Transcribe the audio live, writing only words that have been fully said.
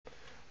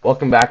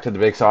Welcome back to the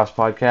Big Sauce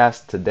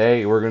Podcast.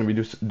 Today we're going to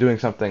be doing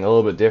something a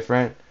little bit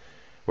different.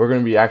 We're going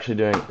to be actually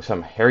doing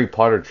some Harry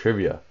Potter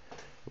trivia.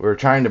 We're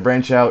trying to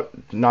branch out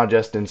not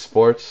just in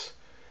sports,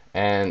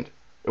 and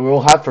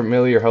we'll have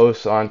familiar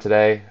hosts on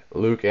today.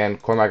 Luke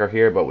and Cormac are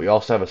here, but we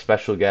also have a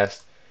special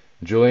guest,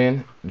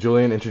 Julian.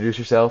 Julian, introduce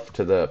yourself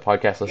to the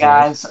podcast Hey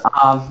listeners.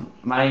 guys,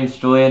 my name's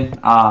Julian.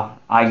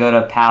 I go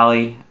to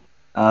Pally.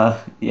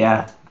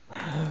 Yeah.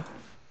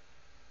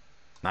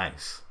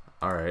 Nice.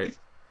 All right.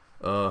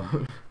 Uh,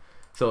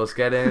 so let's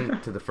get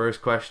into the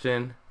first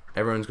question.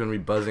 Everyone's going to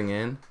be buzzing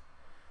in.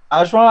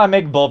 I just want to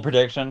make a bold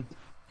prediction.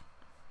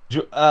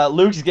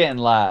 Luke's getting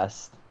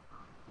last,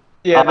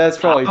 Yeah, that's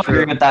I probably agree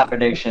true. with that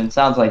prediction.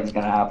 Sounds like it's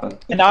gonna happen.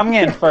 and I'm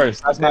getting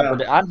first. That's my Yeah.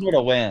 prediction. I'm here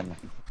to win.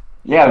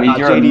 Yeah, but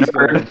you're a JD's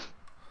nerd. winning.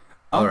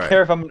 I don't All right.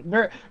 care if I'm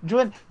nerd.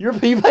 Julian,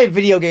 you play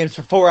video games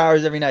for 4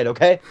 hours every night,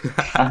 okay?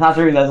 That's not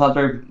true. That's not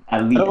true.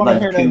 At I least don't want to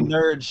like hear two. no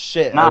nerd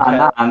shit. Nah,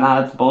 okay?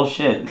 that's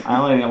bullshit. I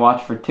only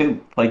watch for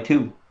two. Play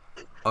two.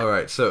 All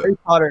right. So Harry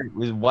Potter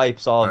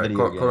wipes all All right,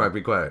 video games. Cormac,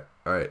 be quiet.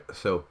 All right,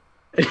 so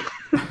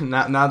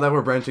now that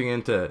we're branching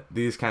into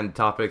these kind of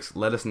topics,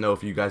 let us know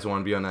if you guys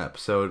want to be on that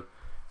episode.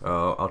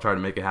 I'll try to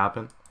make it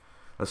happen.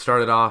 Let's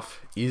start it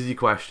off. Easy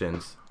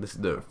questions. This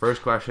is the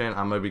first question.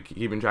 I'm gonna be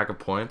keeping track of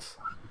points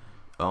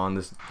on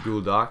this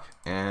Google Doc,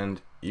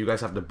 and you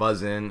guys have to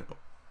buzz in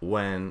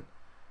when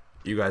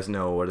you guys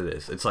know what it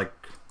is. It's like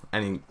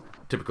any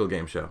typical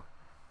game show.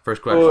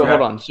 First question. Wait,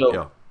 hold on. So,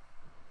 Yo.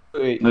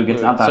 wait, Look, it's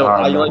wait, not that so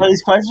hard, I bro. like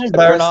These questions I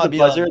better press not the be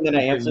buzzer on. and then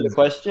I answer the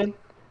question.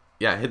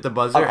 Yeah, hit the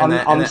buzzer I'm, and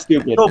then. I'm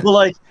stupid. No, but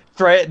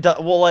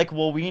like,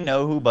 will we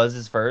know who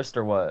buzzes first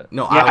or what?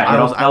 No, Yeah, I, I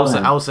will, don't I, will tell say,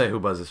 them. I will say who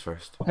buzzes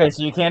first. Okay,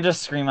 so you can't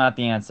just scream out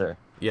the answer.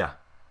 Yeah.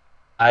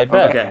 I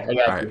bet. Okay, I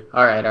got Alright. you.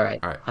 All right. All right.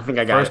 I think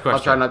I got First it. I'll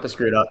try question. not to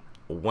screw it up.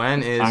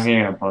 When is I'm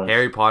getting a buzz.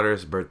 Harry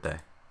Potter's birthday?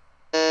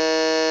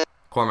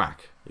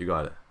 Cormac, you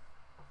got it.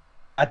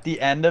 At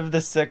the end of the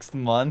 6th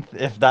month,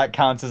 if that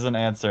counts as an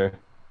answer.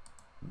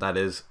 That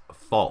is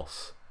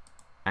false.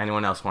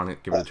 Anyone else want to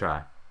give it a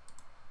try?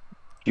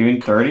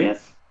 June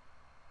 30th.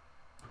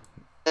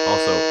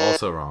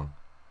 Also wrong.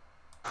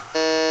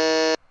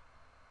 Wait,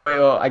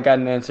 well, I got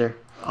an answer.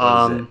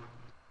 What is it?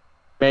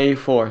 May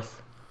 4th.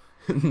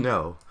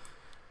 No.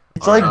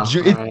 It's Alright.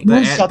 like Alright.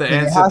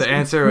 The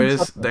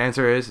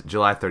answer is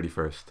July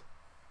 31st.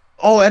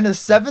 Oh, and the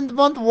 7th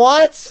month?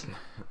 What?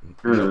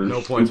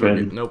 No points were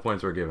Stupid. no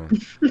points were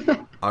given.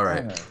 All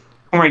right.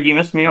 Come on, you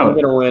missed me I'm out.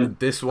 gonna win.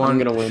 This one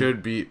gonna win.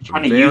 should be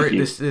Trying to very. use you.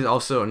 This is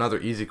also another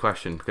easy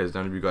question because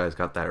none of you guys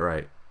got that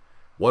right.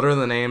 What are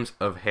the names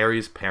of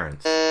Harry's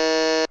parents?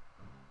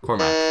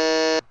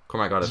 Cormac.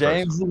 Cormac got it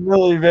James and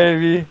Lily,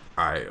 baby. first.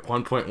 All right.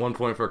 1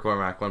 point for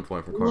Cormac. 1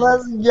 point for Cormac.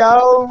 Let's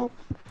go.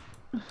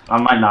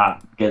 I might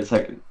not get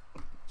second.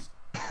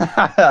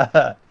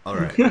 All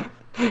right.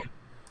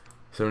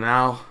 So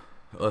now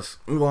let's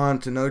move on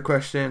to another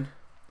question.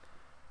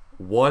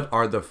 What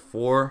are the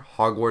 4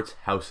 Hogwarts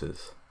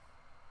houses?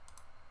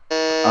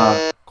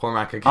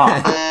 Cormac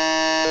again.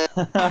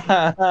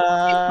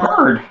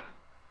 Bird.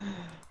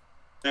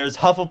 There's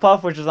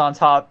Hufflepuff, which is on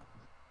top.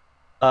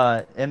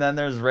 And then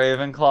there's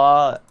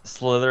Ravenclaw,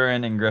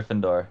 Slytherin, and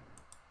Gryffindor.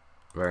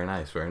 Very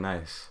nice. Very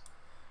nice.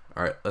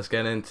 All right. Let's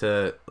get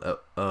into.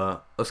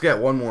 Let's get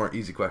one more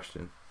easy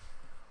question.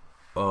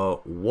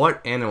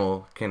 What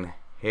animal can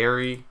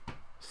Harry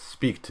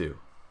speak to?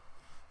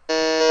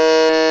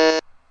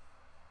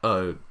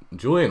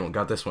 Julian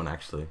got this one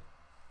actually.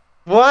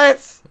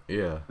 What?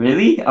 Yeah.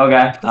 Really?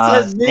 Okay. It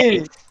says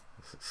me.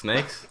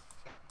 Snakes?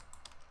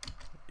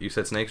 You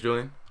said snakes,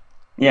 Julian?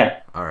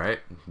 Yeah. All right.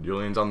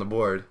 Julian's on the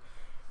board.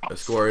 The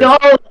score is No!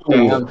 the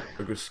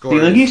See, score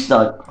look, you is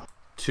suck.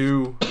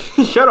 two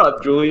Shut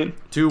up, Julian.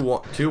 2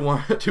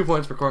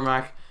 points for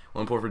Cormac,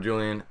 1 point for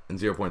Julian, and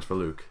 0 points for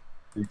Luke.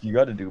 You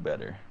gotta do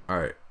better. All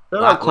right.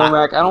 Shut up,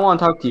 Cormac. I don't want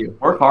to talk to you.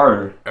 Work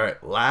harder. All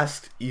right.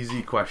 Last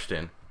easy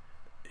question.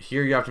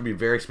 Here you have to be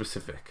very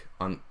specific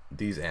on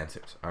these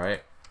answers. All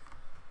right.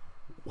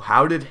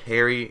 How did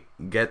Harry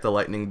get the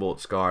lightning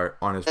bolt scar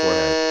on his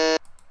forehead?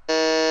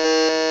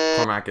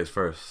 Cormac is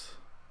first.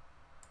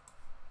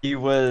 He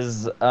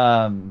was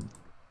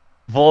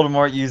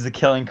Voldemort used the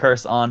killing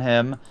curse on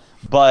him,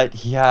 but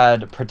he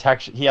had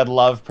protection. He had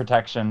love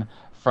protection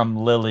from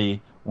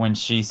Lily when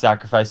she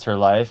sacrificed her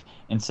life,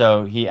 and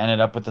so he ended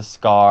up with a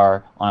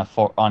scar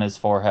on his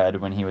forehead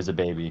when he was a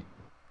baby.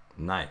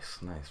 Nice.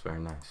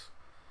 Very nice.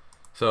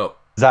 So,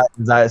 Is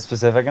that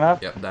specific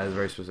enough? yep, that is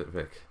very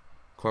specific.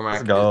 Cormac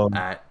Let's go. is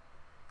at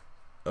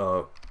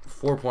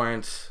 4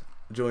 points.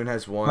 Julian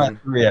has I'm 1.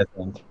 at 3, I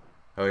think.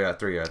 Oh, yeah,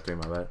 3. Yeah, 3.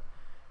 My bad.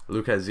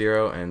 Luke has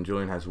 0, and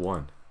Julian has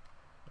 1.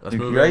 Let's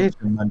Dude, move you gotta in. get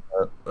your money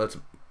up.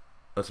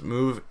 Let's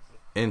move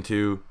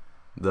into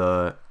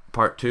the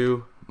part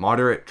 2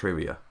 moderate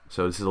trivia.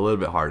 So this is a little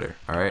bit harder.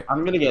 All right.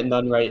 I'm gonna get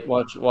none right.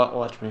 Watch me.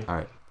 All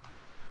right.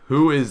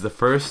 Who is the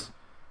first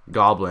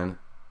goblin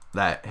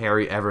that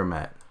Harry ever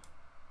met?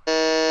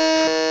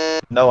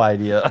 No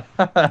idea.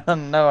 No It's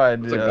a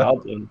idea.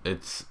 goblin.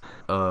 It's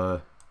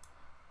the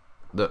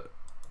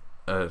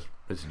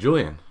it's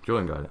Julian.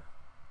 Julian got it.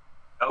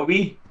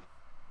 Toby?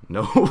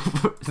 No,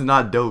 it's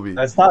not Dobby.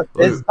 That's not.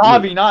 It's Luke,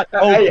 Dobby, not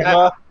Dobby, Hey,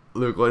 bro.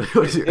 Luke, what's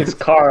your It's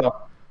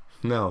Carl.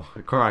 No,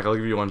 Cormac, I'll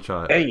give you one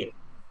shot. Dang it.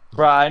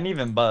 Bro, I didn't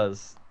even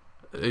buzz.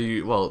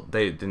 Well,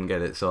 they didn't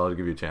get it, so I'll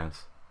give you a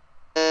chance.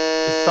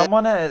 It's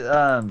someone at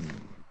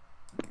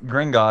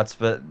Gringotts,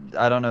 but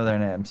I don't know their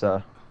name,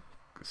 so.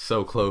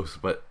 So close,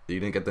 but you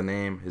didn't get the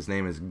name. His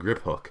name is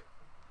Griphook.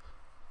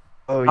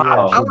 Oh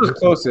Wow. I was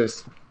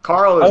closest.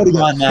 Carl I would is.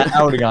 have gone that.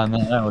 I would have gone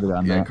that. I would have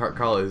gone Yeah, that.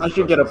 Carl is. I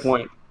should get a closest.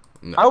 point.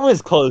 No. I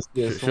was close.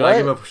 Should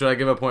I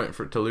give a point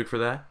to Luke for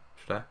that?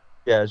 Should I?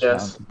 Yeah, it's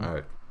Yes. All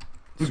right.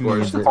 Who's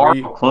Scores gonna Far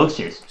three.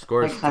 closest.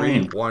 Scores What does that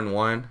mean?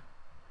 3-1-1.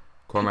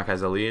 Cormac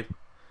has the lead.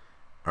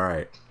 All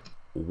right.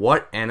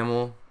 What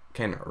animal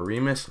can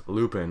Remus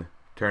Lupin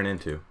turn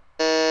into?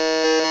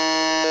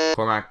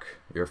 Cormac,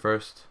 you're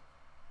first.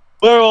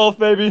 Werewolf,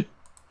 baby.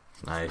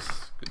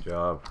 Nice. Good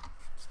job.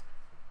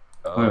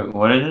 Wait,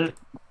 what is it?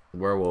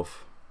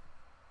 Werewolf.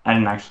 I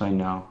didn't actually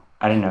know.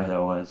 I didn't know who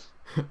that was.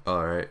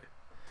 All right.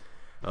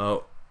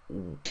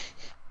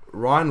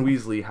 Ron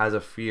Weasley has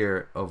a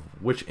fear of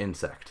which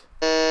insect?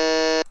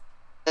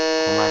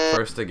 Cormac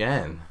first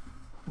again.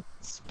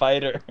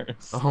 Spiders.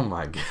 Oh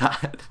my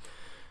god.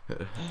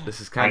 This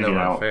is kind I of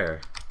know.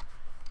 unfair.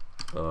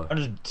 I'm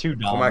just too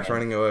dumb. Cormac's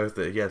running away with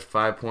it. He has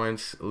 5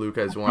 points. Luke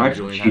has 1. Cormac's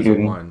Julian has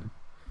cheating. 1.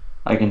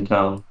 I can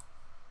tell.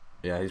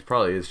 Yeah, he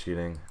probably is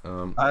cheating.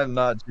 I'm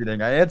not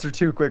cheating. I answered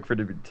too quick for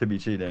to be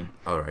cheating.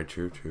 Alright,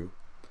 true.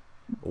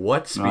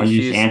 What No, you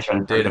just species answer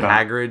and did think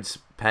about it. Hagrid's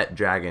pet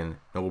dragon,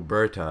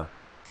 Noberta,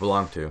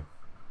 belong to?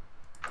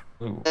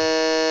 Ooh.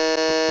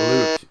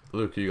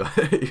 Luke, you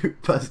got you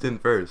buzzed in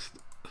first.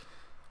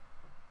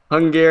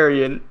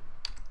 Hungarian.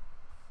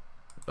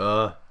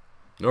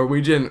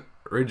 Norwegian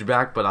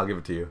Ridgeback, but I'll give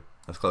it to you.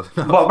 That's close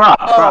enough. Well, bro,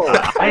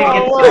 I didn't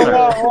get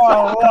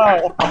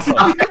Whoa.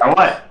 the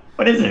What?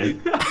 What is it?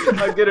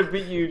 I'm gonna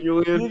beat you,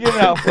 You're Julian. giving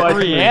out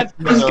free answers.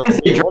 I was gonna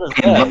say What is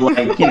dragon, that?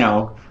 but like, you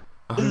know.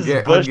 Bush-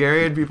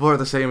 Hungarian people are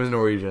the same as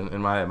Norwegian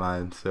in my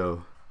mind,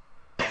 so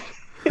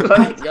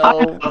Let's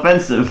go.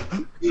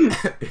 Offensive.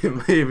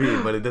 it may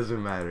be, but it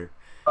doesn't matter.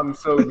 I'm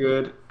so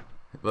good.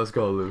 Let's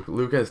go, Luke.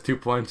 Luke has 2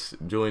 points.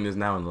 Julian is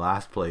now in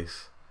last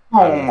place.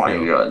 Oh my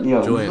god.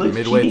 Yo, Julian, Luke's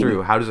midway cheating.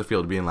 through, how does it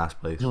feel to be in last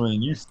place?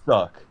 Julian, you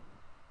suck.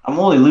 I'm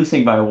only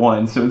losing by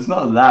 1, so it's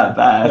not that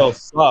bad. You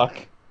suck.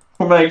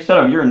 I'm like, shut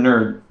up, you're a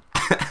nerd.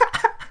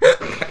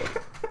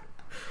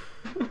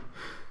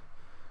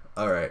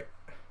 All right,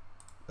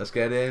 let's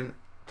get in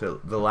to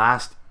the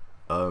last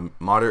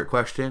moderate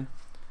question.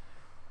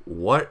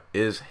 What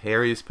is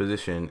Harry's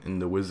position in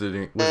the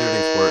wizarding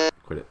sport?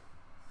 Quit it.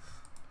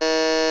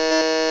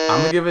 I'm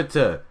gonna give it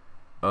to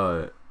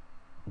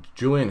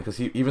Julian because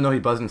even though he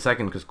buzzed in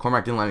second, because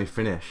Cormac didn't let me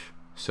finish,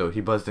 so he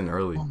buzzed in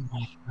early. Oh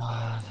my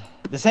god.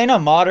 This ain't a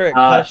moderate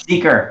question.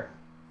 Seeker.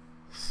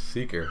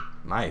 Seeker,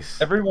 nice.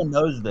 Everyone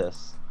knows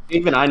this.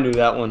 Even I knew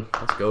that one.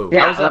 Let's go.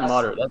 Yeah. How's that that's-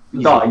 moderate? That's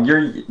easy. Dog,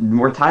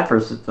 we're tied for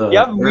the.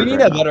 Yeah, we third need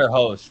right a now. better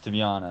host, to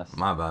be honest.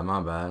 My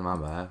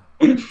bad.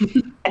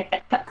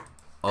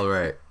 All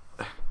right.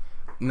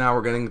 Now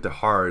we're getting to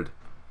hard.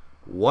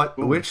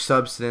 Which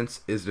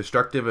substance is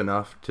destructive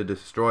enough to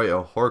destroy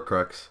a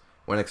Horcrux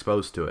when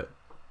exposed to it?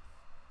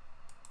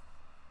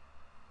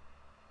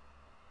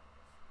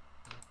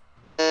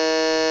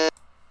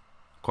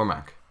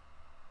 Cormac.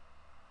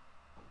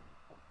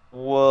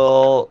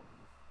 Well,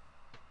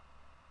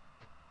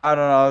 I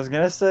don't know. I was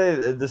gonna say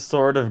the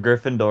Sword of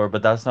Gryffindor,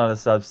 but that's not a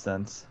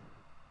substance.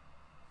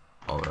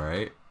 All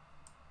right.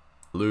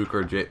 Luke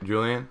or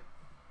Julian?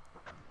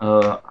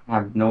 I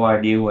have no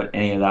idea what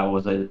any of that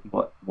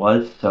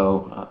was.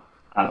 So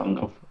I don't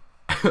know.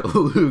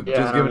 Luke, Yeah,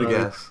 just I give don't it a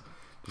know. guess.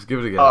 Just give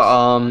it a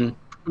guess.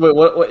 Wait,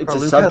 what? It's Bro, a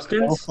Luke has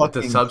substance. no It's a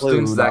fucking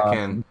substance clue, that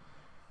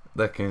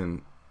dog.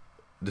 can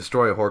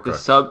destroy a The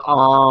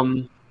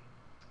Horcrux.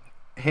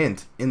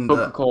 Hint in the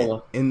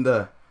Coca-Cola. in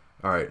the.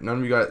 All right, none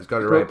of you guys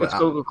got it right, but It's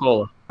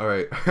Coca-Cola. all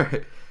right.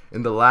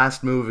 In the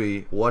last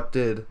movie, what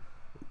did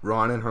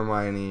Ron and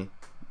Hermione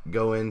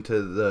go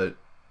into the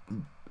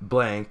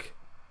blank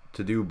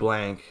to do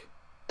blank?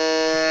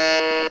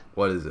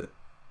 What is it?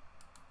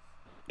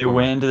 They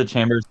went into the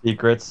Chamber of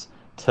Secrets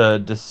to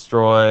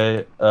destroy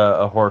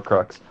a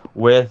Horcrux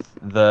with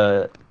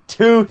the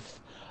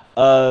tooth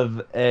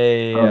of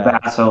a.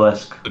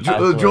 Basilisk.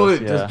 Basilisk,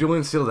 Julian, yeah. does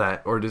Julian steal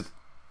that or does?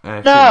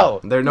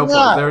 No! There are no No!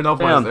 points. There are no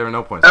points. Damn. There are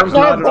no points. That was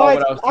There are not no at all boys,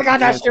 what I was I got thinking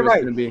that the shit answer was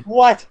right. gonna be.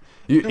 What?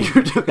 You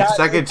took a That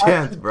second is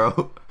chance, actually-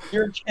 bro.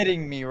 You're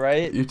kidding me,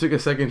 right? You took a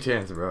second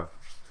chance, bro.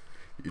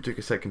 You took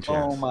a second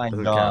chance. Oh my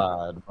Doesn't count.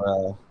 god,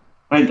 bro.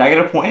 Wait, did I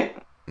get a point?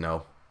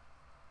 No.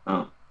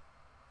 Oh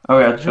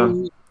yeah,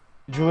 sure.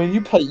 Julian,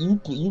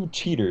 you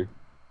cheater.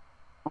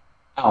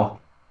 Oh.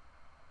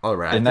 All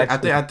right. And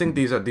I think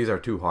these are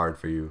too hard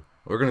for you.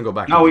 We're gonna go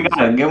back. No, to we these.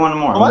 got it. Get one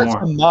more. One What's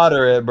more.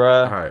 moderate,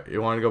 bro? All right.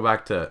 You want to go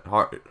back to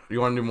hard? You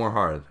want to do more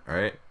hard? All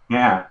right.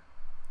 Yeah.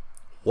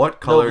 What No,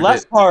 color?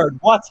 less hard.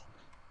 What?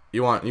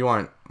 You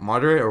want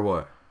moderate or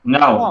what? No,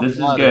 on, this is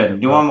moderate,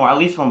 good. Do bro. one more. At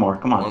least one more.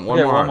 Come on. One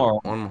Okay, more one hard. more.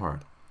 One more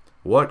hard.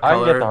 What I can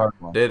get the color hard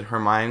one. did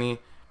Hermione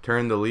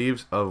turn the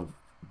leaves of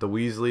the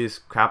Weasley's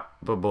crab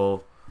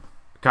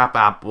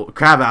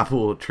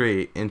apple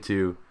tree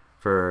into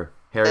for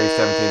Harry's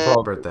 17th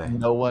Bro, birthday?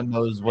 no one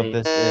knows what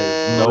this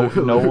is.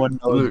 No one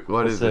knows Luke,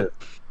 what is it?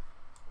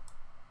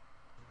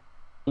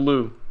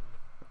 Blue.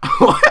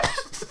 What?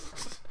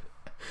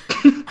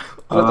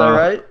 Was I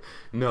right?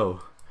 No.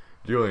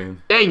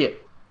 Julian. Dang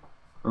it.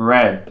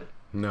 Red.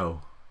 No.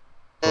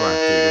 Come on,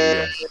 give it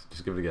a guess.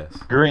 Just give it a guess.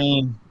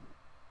 Green.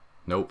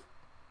 Nope.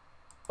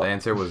 The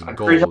answer was It's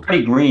gold.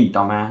 already green, The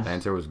dumbass.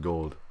 answer was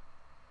gold.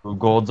 Ooh,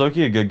 gold's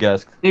okay, a good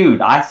guess. Dude,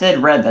 I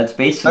said red. That's I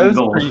basically was,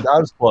 gold. I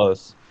was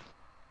close.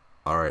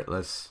 All right,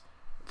 let's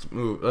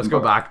move. Let's go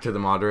back to the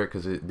moderate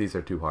because these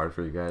are too hard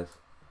for you guys.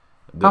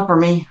 Not for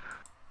me.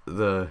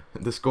 The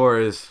score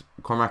is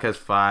Cormac has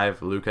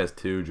 5, Luke has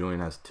 2, Julian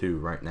has 2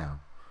 right now.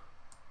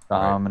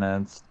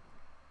 Dominance.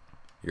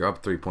 You're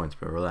up 3 points,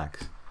 but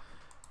relax.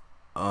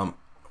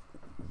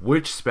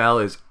 Which spell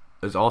is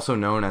also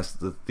known as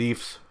the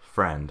thief's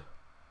friend?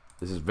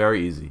 This is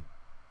very easy,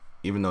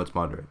 even though it's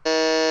moderate.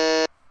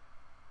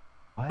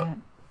 What?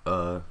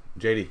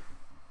 JD.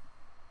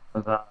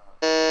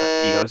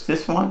 Was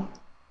this one?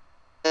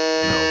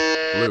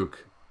 No.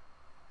 Luke.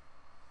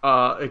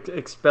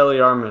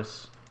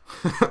 Expelliarmus.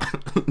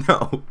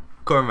 No.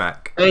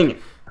 Cormac. Dang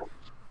it.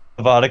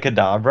 Avada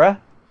Kedavra?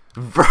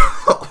 Bro.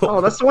 Oh,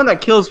 that's the one that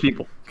kills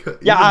people.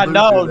 Yeah, Even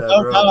Luke no, knew that,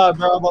 no, bro. no,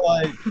 bro, but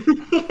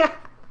like...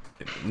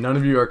 None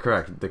of you are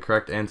correct. The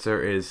correct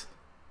answer is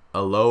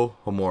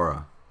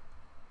Alohomora.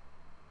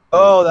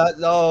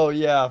 Oh,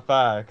 yeah,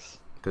 facts.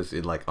 Because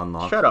it like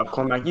unlocks. Shut up,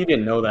 Cormac. You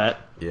didn't know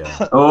that.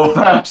 Yeah. Oh,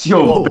 facts,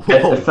 yo. Whoa,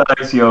 Bet. whoa.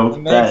 Facts, yo. It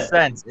makes Bet.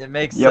 sense. It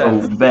makes Yo,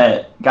 sense.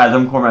 bet. Guys,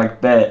 I'm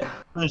Cormac. Bet.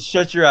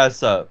 Shut your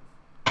ass up.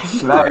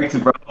 Facts,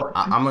 bro.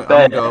 I'm gonna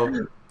Bet.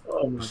 go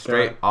Oh my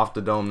straight God. off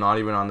the dome, not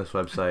even on this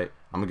website.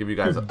 I'm gonna give you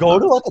guys Go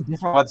to like a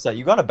different website.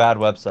 You got a bad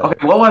website.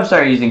 Okay, what website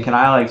are you using? Can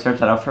I like search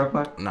that up real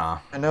quick? Nah.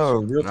 I know,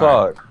 real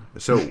Alright. talk.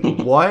 So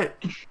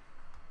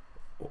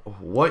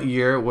what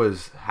year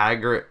was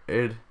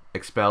Hagrid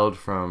expelled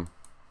from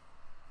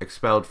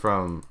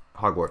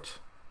Hogwarts?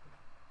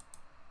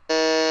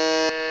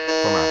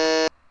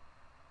 Cormac.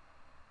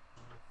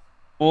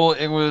 Well,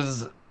 it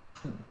was.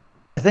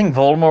 I think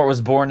Voldemort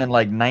was born in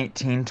like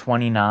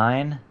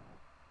 1929.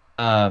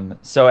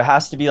 So it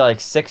has to be like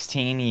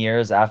 16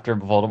 years after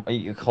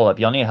Voldemort. Hold up,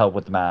 y'all need help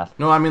with the math.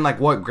 No, I mean like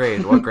what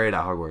grade? What grade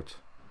at Hogwarts?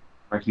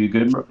 Are you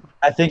good, bro?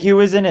 I think he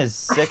was in his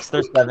 6th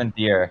or 7th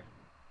year.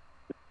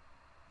 I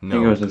think it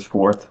No. was his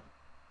fourth.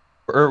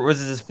 Or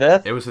was it his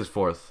 5th? It was his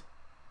 4th.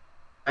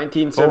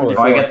 1974. Do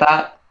I get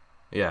that?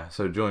 Yeah,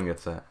 so Julian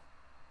gets that.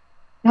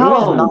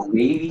 No,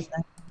 baby.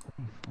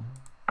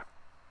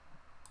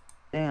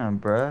 Damn,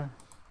 bruh.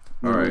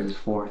 All right. It was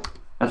his fourth.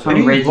 That's when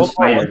he raised the Voldemort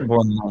wasn't spider.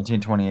 born in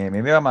 1928.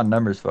 Maybe I got my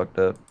numbers fucked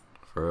up.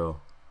 For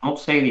real. Don't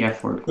say the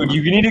F word. Dude,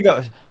 you need to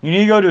go. You need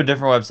to go to a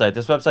different website.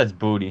 This website's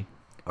booty.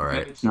 All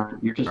right. It's not.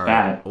 You're just All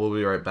right. bad. We'll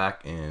be right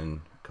back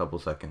in a couple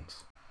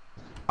seconds.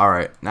 All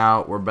right.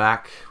 Now we're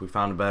back. We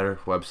found a better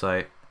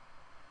website.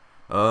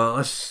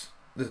 Let's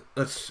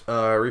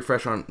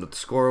refresh on what the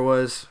score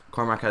was.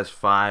 Cormac has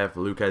 5,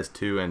 Luke has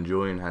 2, and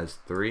Julian has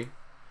 3.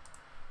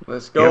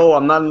 Let's go.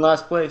 I'm not in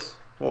last place.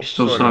 Well, You're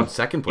still sort You're of. in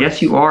second place.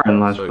 Yes, you are in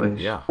last So, place.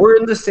 Yeah. We're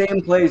in the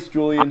same place,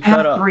 Julian. I Shut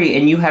have up. 3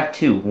 and you have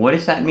 2. What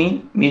does that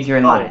mean? It means you're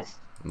in Oh. last.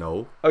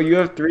 No. Oh, you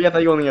have 3? I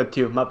thought you only had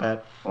 2. My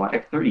bad. Oh, I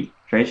have 3.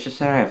 Trace just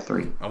said I have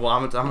 3. Well,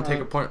 I'm gonna take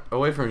a point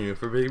away from you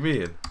for being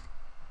mean.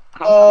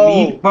 Oh.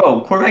 Me,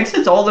 bro. Cormac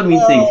says all the mean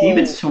things. He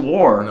even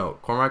swore. No,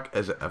 Cormac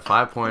is at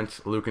 5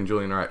 points. Luke and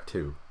Julian are at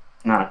 2.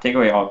 Nah, take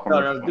away all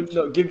Cormac.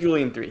 No, give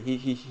Julian 3.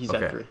 He's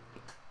Okay. at 3.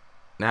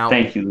 Now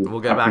Thank you, Luke. we'll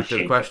get I back to the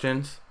appreciate it.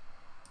 questions.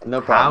 No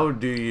problem. How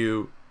do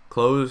you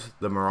close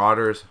the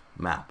Marauders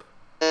map?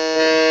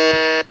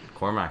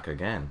 Cormac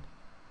again.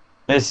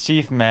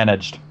 Mischief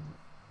managed.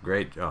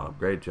 Great job.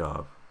 Great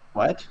job.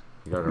 What?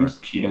 You got it Who's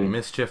right. cheating?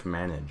 Mischief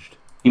managed.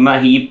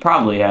 He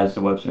probably has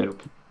the website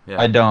open.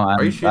 Yeah. I don't.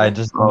 Are you I cheating?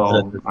 just.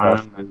 Oh,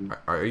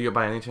 Are you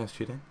by any chance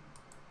cheating?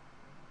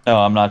 No,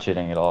 I'm not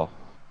cheating at all.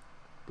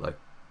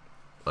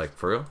 Like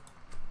for real?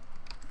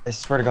 I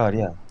swear to God,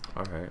 yeah.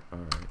 All right. All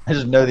right. I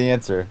just know the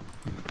answer.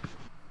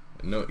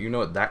 No, you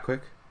know it that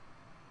quick?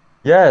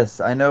 Yes,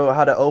 I know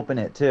how to open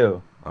it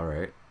too. All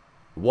right.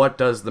 What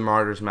does the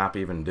Marauders map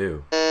even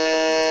do?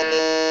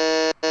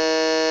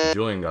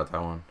 Julian got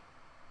that one.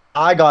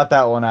 I got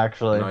that one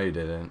actually. No, you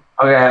didn't.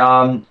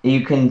 Okay,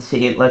 you can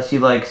see it lets you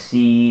like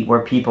see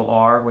where people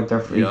are with their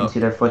you can Yup. see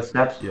their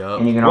footsteps. Yup.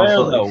 And you can Where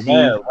also though? like,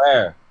 see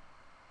Where?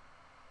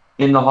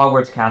 in the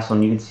Hogwarts castle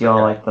and you can see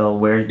all like the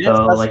weird Yes,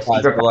 the that's like why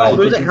secret it's like- Oh,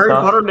 there's a passages and Harry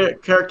stuff. Potter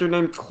character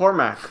named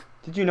Cormac.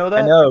 Did you know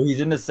that? I know he's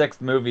in the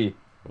 6th movie.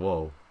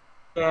 Whoa.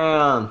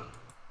 Damn.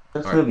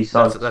 This All right. movie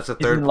sucks. That's a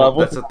He's third in love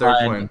point. That's with a third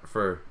Hermione. point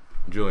for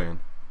Julian.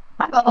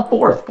 I got a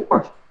fourth.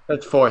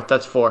 That's 4.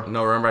 That's 4.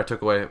 No, remember I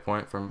took away a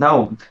point from.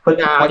 No, put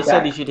the Nah, I point said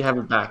back. you should have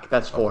it back.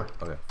 That's 4.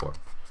 Okay, 4.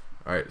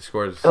 All right,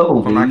 scores.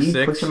 Oh, Cormac baby,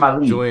 6, pushing my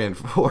lead. Julian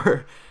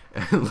 4,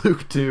 and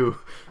Luke 2.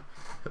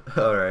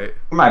 All right.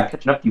 Come on,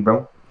 catching up to you,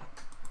 bro.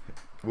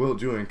 Will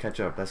Julian catch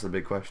up? That's the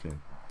big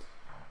question.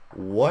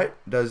 What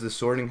does the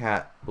Sorting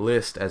Hat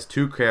list as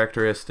 2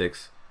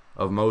 characteristics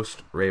of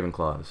most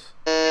Ravenclaws?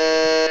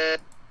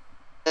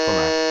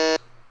 Cormac.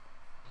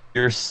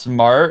 You're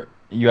smart.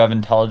 You have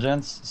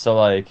intelligence. So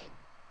like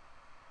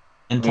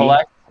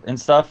intellect and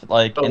stuff.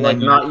 Like So, and like,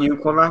 then not you,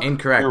 Cormac?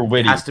 Incorrect. You're It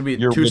witty. has to be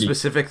You're 2 witty.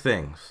 specific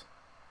things.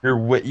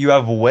 You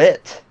have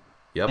wit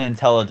and Yep.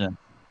 intelligence.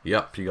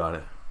 Yep, you got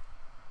it.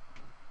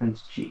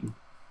 That's cheating.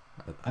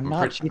 I'm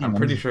not cheating. I'm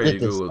pretty sure good he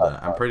at this googled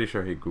stuff, that. I'm pretty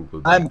sure he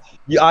googled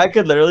that. I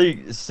could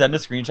literally send a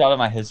screenshot of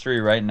my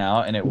history right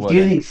now, and it He's would.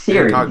 using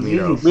Siri. He's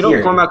Incognito. using We don't,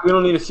 Siri. Cormac, we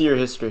don't need to see your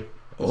history.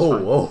 Oh,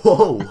 whoa,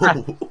 whoa,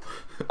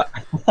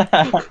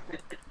 whoa.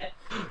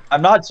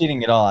 I'm not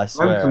cheating at all. I Learn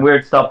swear. some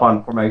weird stuff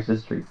on Cormac's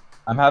history.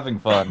 I'm having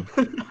fun.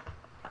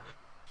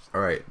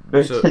 All right.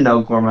 Good So, to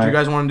know, do Cormac. you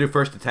guys want to do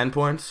first to 10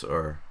 points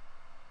or?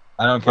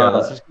 I don't care.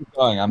 Let's just keep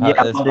going. I'm Yeah,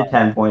 having I'll do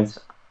 10 points.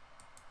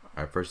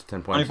 All right, first to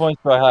 10 How many points.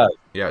 points do I have?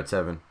 Yeah, at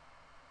 7.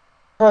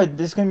 Bro,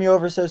 this is gonna be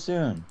over so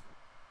soon.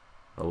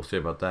 Oh, we'll see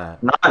about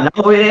that. No,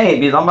 it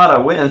ain't, because I'm about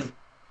to win.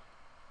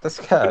 This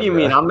guy. What do you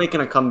mean? I'm making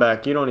a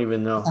comeback. You don't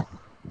even know.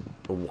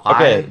 Why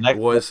Okay,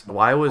 next-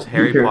 was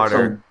Harry Here,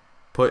 Potter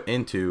put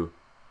into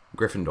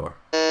Gryffindor?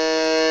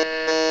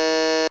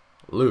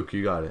 Luke,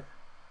 you got it.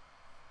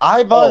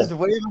 I buzzed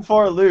way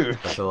before Luke.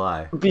 That's a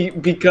lie.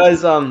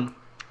 Because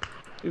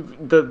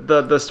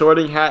the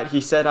Sorting Hat,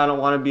 he said I don't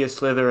want to be a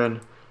Slytherin,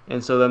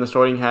 and so then the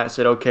Sorting Hat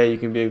said okay, you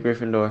can be a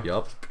Gryffindor.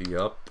 Yup.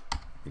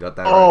 You got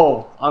that right.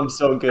 Oh, I'm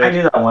so I good.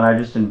 knew that one, I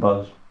just didn't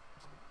buzz.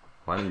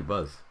 Why didn't you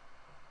buzz?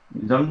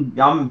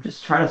 I'm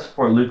just trying to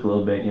support Luke a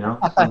little bit, you know?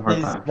 It's a hard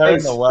He's time. very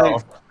Thanks,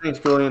 well. thanks,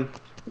 Julian.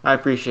 I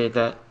appreciate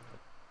that.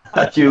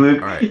 Got you,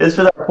 Luke. Alright. It's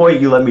for that point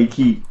you let me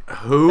keep.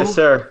 Who Yes,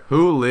 sir.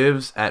 who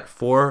lives at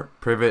 4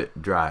 Privet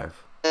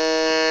Drive?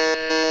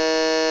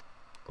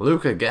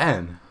 Luke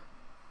again.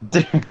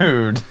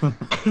 Dude.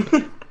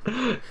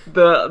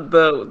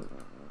 the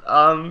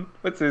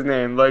what's his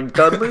name? Like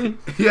Dudley?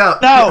 Yeah.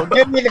 No,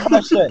 give me the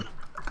question.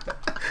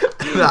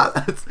 Nah,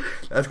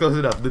 that's close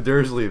enough. The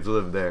Dursleys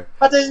live there.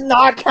 That does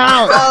not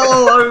count.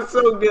 Oh, I'm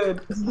so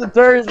good. This is the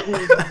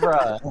Dursleys,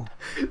 bro.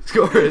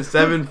 Score is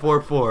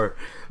 7-4-4.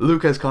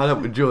 Luke has caught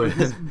up with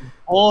Julian.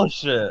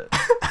 Bullshit.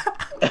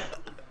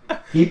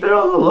 Keep it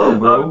on the low,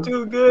 bro. I'm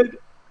too good.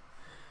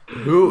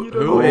 Who You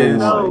don't who is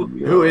know.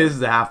 who is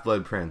the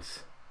Half-Blood Prince?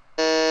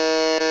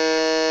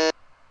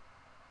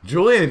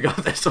 Julian got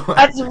this one.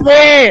 That's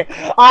me.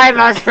 I'm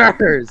a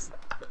first.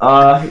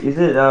 Is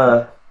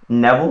it,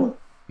 Neville?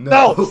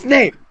 No,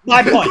 Snape.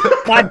 5 points.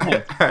 5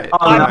 points. Alright. Oh,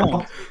 Five no.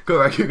 points. Go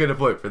back, you get a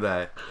point for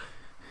that.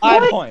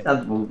 5 points.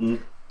 That's bull-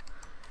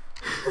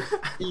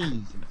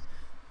 Easy.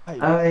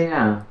 Oh,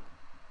 yeah.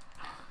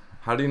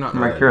 How do you not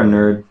know Mark, that? you're a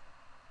nerd.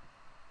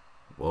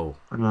 Whoa.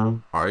 I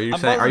know. Are you I'm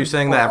saying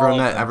buzzing that for everyone all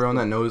that of them. everyone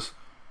that knows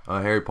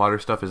Harry Potter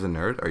stuff is a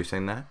nerd? Are you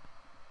saying that?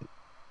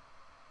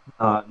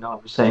 No,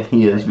 I'm just saying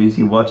he is because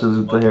he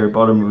watches the Harry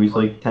Potter movies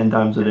like 10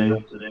 times a day.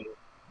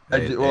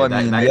 Well, I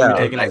that mean, that yeah. can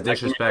be taken as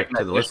disrespect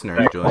to the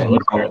listeners, Julian.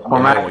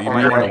 Cormac, you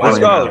might wanna Let's watch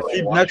go.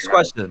 it. Next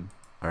question.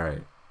 All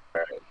right.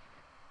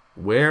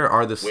 Where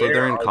are the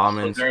Slytherin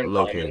Commons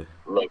located?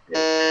 I'm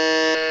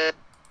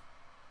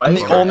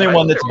the Cormac. only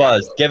one that's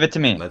buzzed. Give it to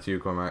me. That's you,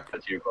 Cormac.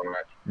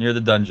 Near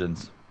the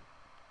dungeons.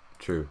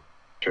 True.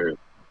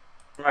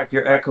 Cormac,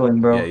 you're echoing,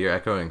 bro. Yeah, you're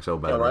echoing so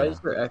Yeah, bad, why right is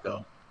there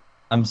echo?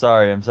 I'm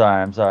sorry. I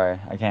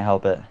can't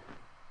help it.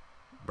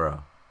 bro.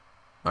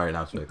 All right,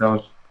 now it's fixed. That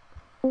was-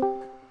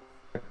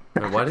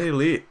 Wait, why did he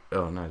leave?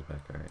 Oh, now he's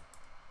back.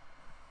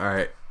 All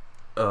right.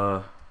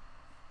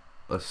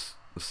 Let's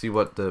see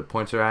what the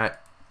points are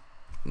at.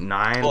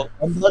 9. Well,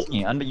 unbuzz me.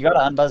 You gotta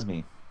unbuzz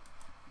me.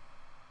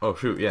 Oh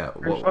shoot, yeah. I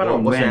don't What's your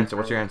win. answer?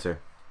 What's your answer?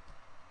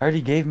 I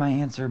already gave my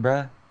answer,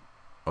 bruh.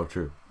 Oh,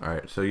 true. All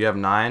right, so you have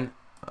 9.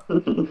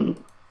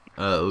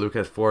 Luke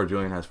has 4.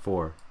 Julian has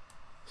 4.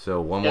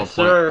 So one Yes,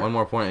 more sir. point. One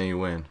more point, and you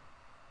win.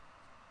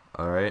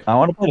 All right. I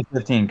want to play to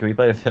 15. Can we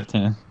play to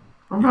 15? I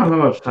don't have that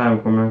much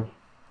time, Cormac.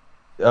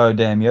 Oh,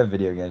 damn. You have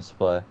video games to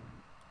play.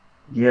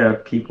 Yeah,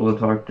 people to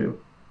talk to.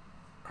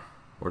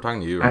 We're talking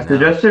to you I right now.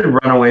 suggested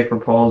Runaway for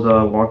Paul's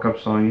walk-up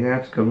song. Yeah,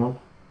 that's a good one.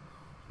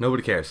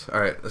 Nobody cares.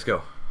 All right, let's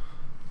go.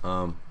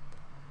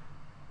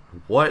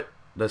 What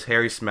does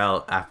Harry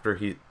smell after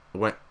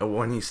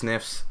when he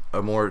sniffs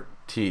a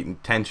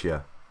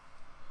Mortentia?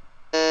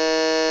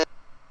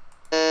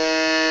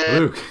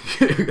 Luke,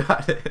 you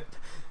got it.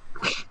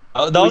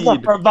 Oh, that was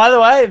Weed. by the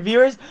way,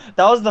 viewers,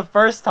 that was the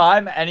first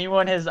time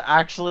anyone has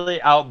actually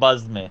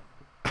outbuzzed me.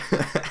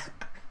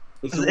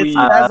 It's It weed.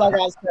 says I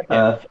got second.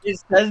 Uh,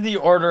 It says the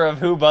order of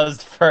who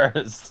buzzed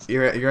first.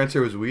 Your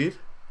answer was weed?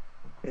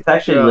 It's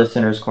actually Yeah.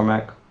 listeners,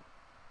 Cormac.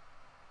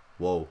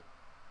 Whoa.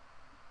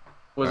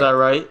 Was I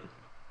right?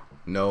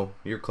 No,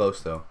 you're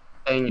close though.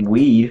 Dang it.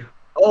 Weed.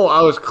 Oh,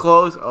 I was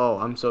close. Oh,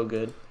 I'm so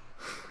good.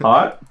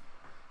 Hot?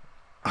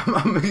 I'm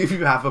gonna give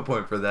you half a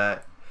point for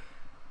that.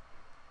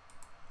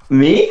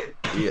 Me?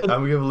 Yeah, I'm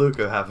gonna give Luke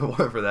a half a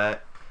point for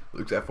that.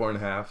 Luke's at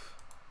 4.5.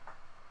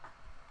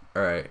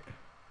 All right.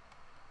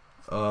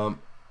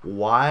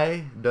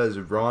 Why does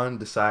Ron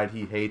decide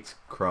he hates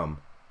Crumb?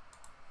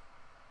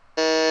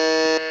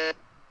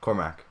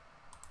 Cormac.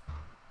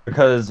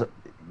 Because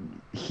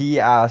he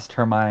asked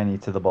Hermione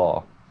to the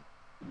ball.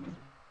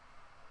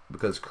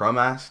 Because Crumb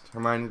asked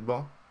Hermione the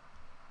ball?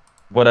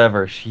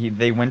 Whatever.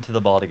 They went to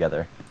the ball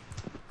together.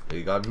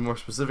 You gotta be more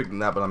specific than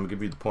that, but I'm gonna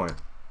give you the point.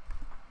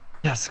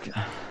 Yes.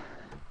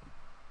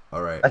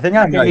 Alright. I think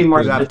I'm Can be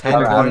more You have specific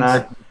 10 than points.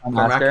 that.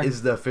 Cormac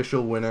is the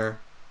official winner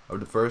of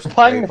the first We're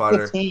playing Harry the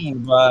Potter.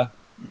 15, bruh.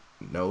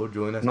 No,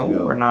 Julian has No, to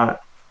go. we're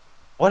not.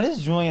 What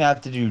does Julian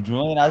have to do?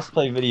 Julian has to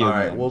play video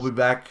Alright, games. we'll be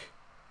back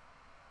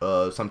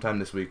sometime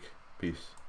this week. Peace.